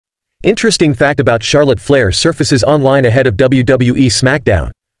Interesting fact about Charlotte Flair surfaces online ahead of WWE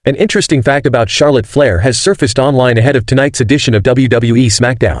SmackDown. An interesting fact about Charlotte Flair has surfaced online ahead of tonight's edition of WWE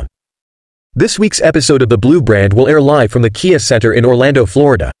SmackDown. This week's episode of the Blue Brand will air live from the Kia Center in Orlando,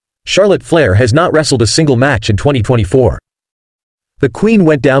 Florida. Charlotte Flair has not wrestled a single match in 2024. The Queen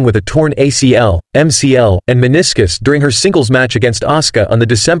went down with a torn ACL, MCL, and meniscus during her singles match against Asuka on the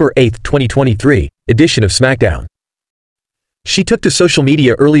December 8, 2023, edition of SmackDown. She took to social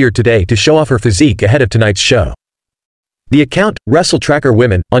media earlier today to show off her physique ahead of tonight's show. The account, WrestleTracker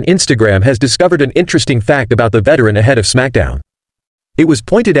Women, on Instagram has discovered an interesting fact about the veteran ahead of SmackDown. It was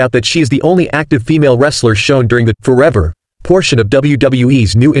pointed out that she is the only active female wrestler shown during the Forever portion of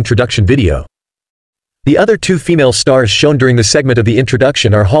WWE's new introduction video. The other two female stars shown during the segment of the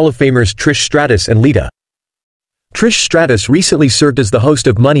introduction are Hall of Famers Trish Stratus and Lita. Trish Stratus recently served as the host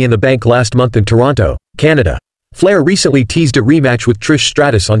of Money in the Bank last month in Toronto, Canada. Flair recently teased a rematch with Trish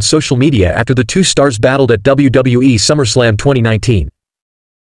Stratus on social media after the two stars battled at WWE SummerSlam 2019.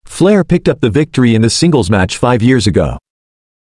 Flair picked up the victory in the singles match 5 years ago.